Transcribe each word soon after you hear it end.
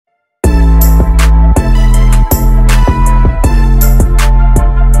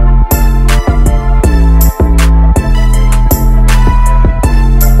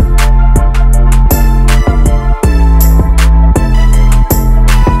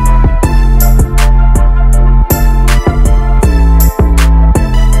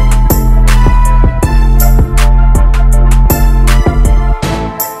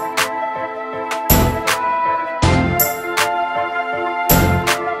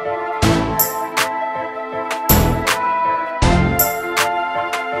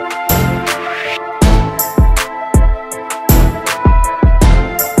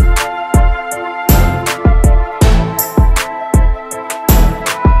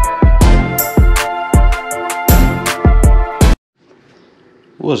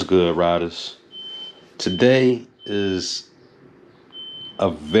What's good, riders? Today is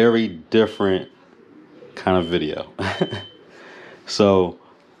a very different kind of video. So,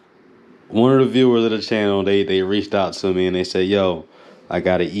 one of the viewers of the channel, they reached out to me and they said, "Yo, I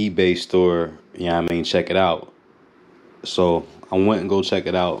got an eBay store. Check it out." So I went and go check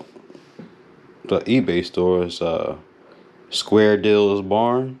it out. The eBay store is Square Deals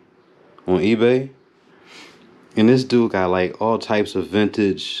Barn on eBay, and this dude got like all types of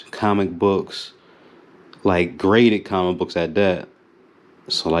vintage comic books, like graded comic books at that.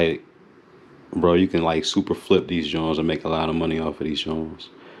 So like, bro, you can like super flip these joints and make a lot of money off of these joints.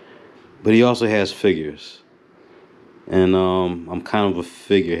 But he also has figures, and I'm kind of a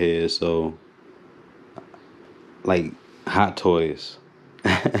figurehead, so like Hot Toys.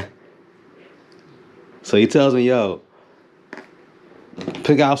 So he tells me, "Yo,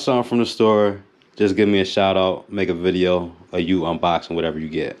 pick out something from the store. Just give me a shout out, make a video, or you unboxing whatever you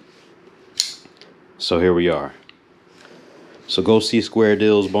get." So here we are. So go see Square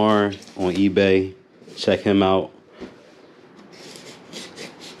Deals Barn on eBay. Check him out.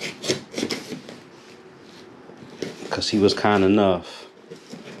 Because he was kind enough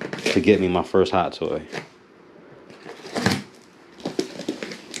to get me my first hot toy.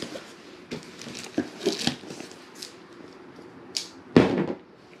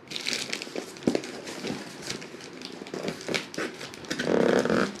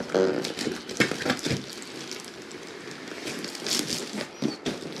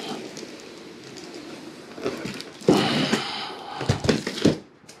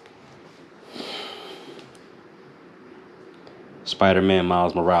 Spider-Man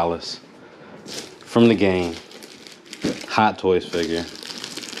Miles Morales from the game. Hot Toys figure.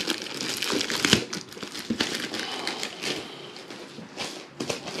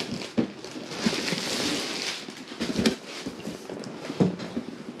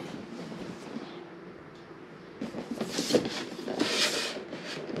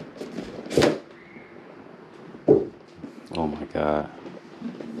 Oh my God.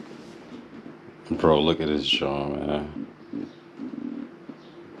 Bro, look at this jaw, man.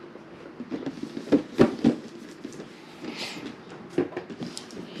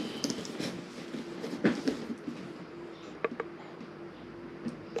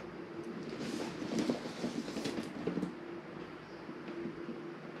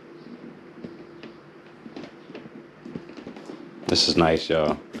 This is nice,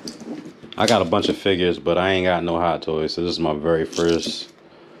 y'all. I got a bunch of figures, but I ain't got no hot toys, so this is my very first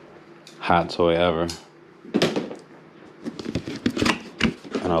hot toy ever.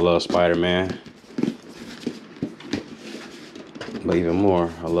 And I love Spider-Man. But even more,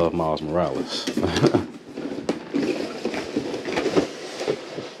 I love Miles Morales.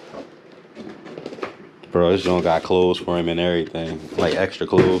 Bro, this joint got clothes for him and everything. Like extra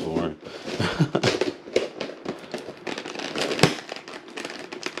clothes for him.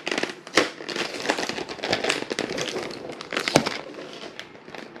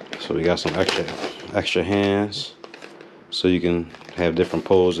 So we got some extra hands, so you can have different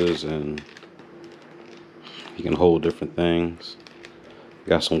poses and you can hold different things.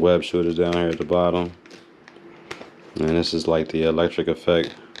 Got some web shooters down here at the bottom, and this is like the electric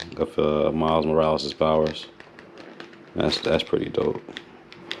effect of Miles Morales' powers. That's pretty dope.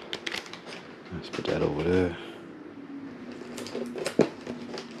 Let's put that over there.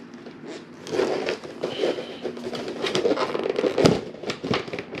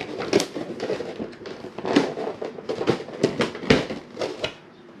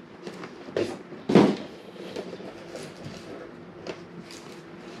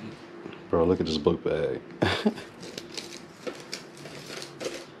 Bro, look at this book bag.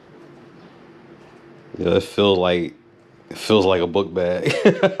 Yeah, it feels like a book bag.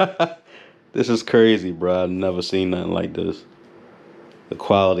 This is crazy, bro. I've never seen nothing like this. The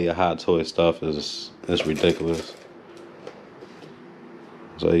quality of Hot Toy stuff is ridiculous.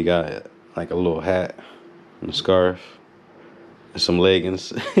 So you got like a little hat and a scarf and some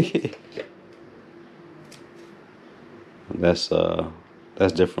leggings.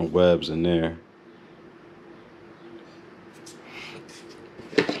 That's different webs in there.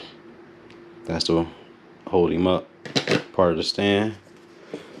 That's to hold him up, part of the stand.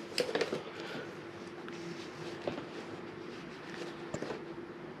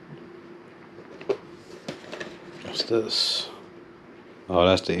 What's this? Oh,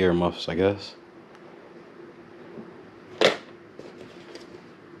 that's the earmuffs, I guess.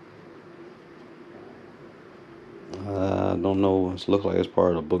 I don't know. It looks like it's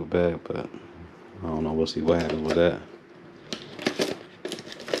part of the book bag, but I don't know. We'll see what happens with that.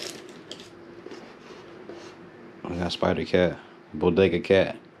 I got Spider Cat. Bodega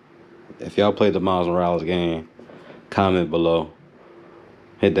Cat. If y'all played the Miles Morales game, comment below.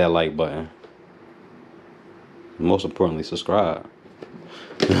 Hit that like button. Most importantly, subscribe.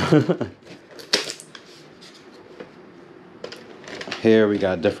 Here we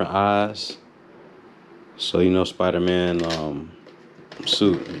got different eyes. So you know Spider-Man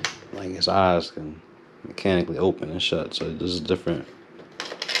suit, like his eyes can mechanically open and shut. So this is different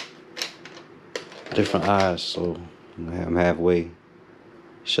eyes. So I'm halfway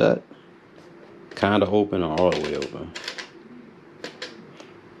shut, kind of open, or all the way open.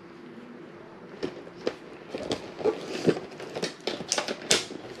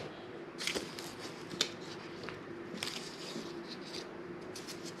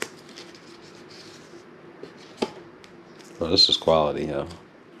 Oh, this is quality, yo.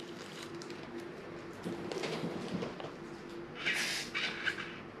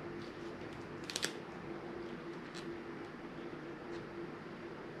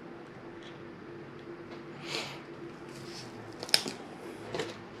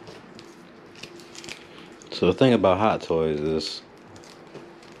 So the thing about Hot Toys is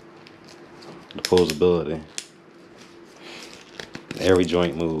the posability. Every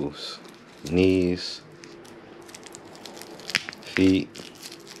joint moves. Knees, feet.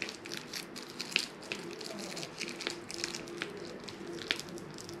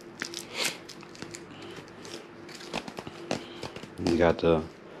 You got the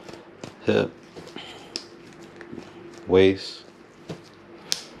hip, waist,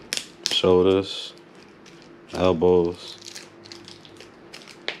 shoulders, elbows.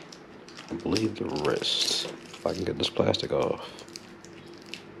 I believe the wrist. If I can get this plastic off.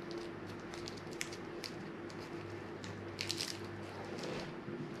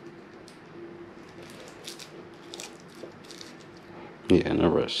 Yeah, and the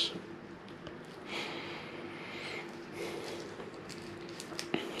wrist.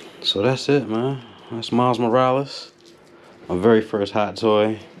 So that's it, man. That's Miles Morales. My very first hot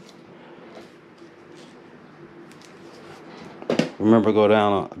toy. Remember, go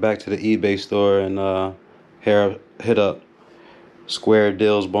down back to the eBay store and hit up Square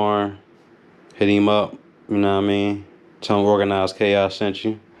Deals Barn. Hit him up. You know what I mean? Tell him Organized Chaos sent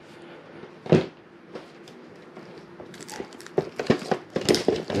you.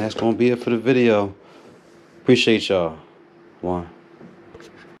 And that's gonna be it for the video. Appreciate y'all. One.